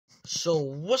So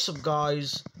what's up,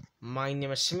 guys? My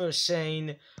name is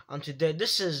Simon, and today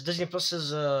this is Disney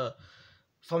Plus's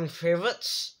family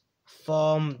favorites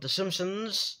from The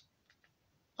Simpsons,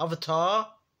 Avatar,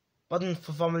 Button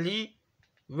for Family,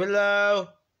 Willow,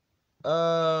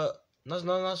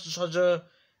 Not Soldier,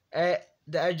 The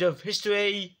Edge of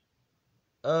History,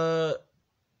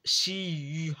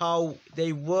 See How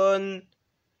They Won,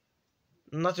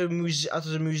 Not a At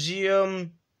the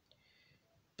Museum,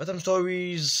 Bedtime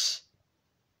Stories,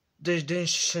 The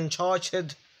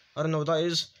Uncharted. I don't know what that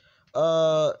is.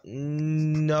 No,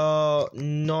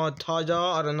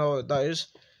 Tada. I don't know what that is.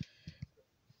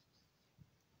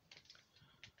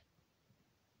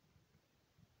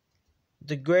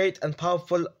 The Great and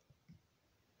Powerful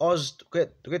Oz.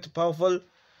 Great and Powerful.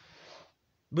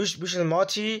 Bush and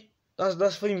Marty.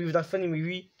 That's funny movie. That funny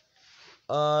movie.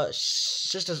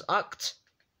 Sisters Act.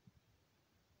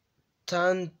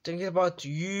 Thinking about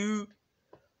you.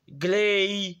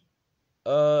 Glee.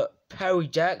 Perry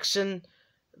Jackson.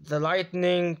 The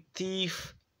Lightning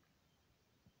Thief.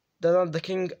 The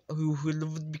King who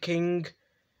would be king.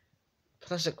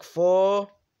 Fantastic Four.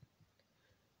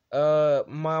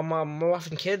 My wife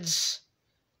and kids.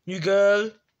 New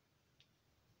Girl.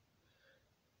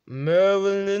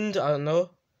 Maryland. I don't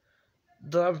know.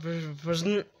 The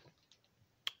president.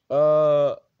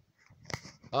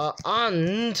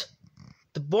 And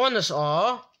the bonus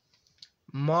are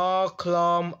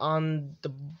Marklam and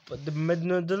the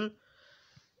middle.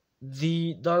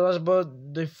 That's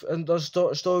about the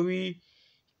story.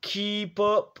 Keep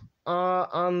Up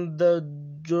and the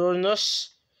Journus.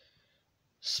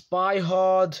 Spy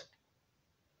Hard.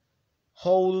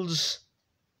 Holes.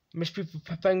 Miss People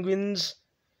Penguins.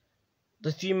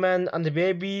 The Three Men and the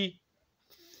Baby.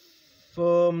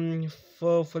 For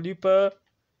Looper.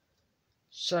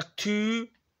 Shark 2.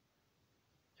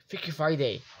 Freaky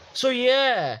Friday. So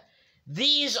yeah,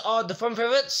 these are the fun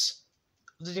favorites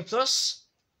of Disney Plus.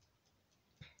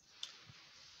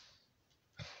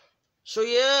 So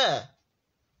yeah.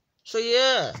 So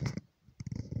yeah.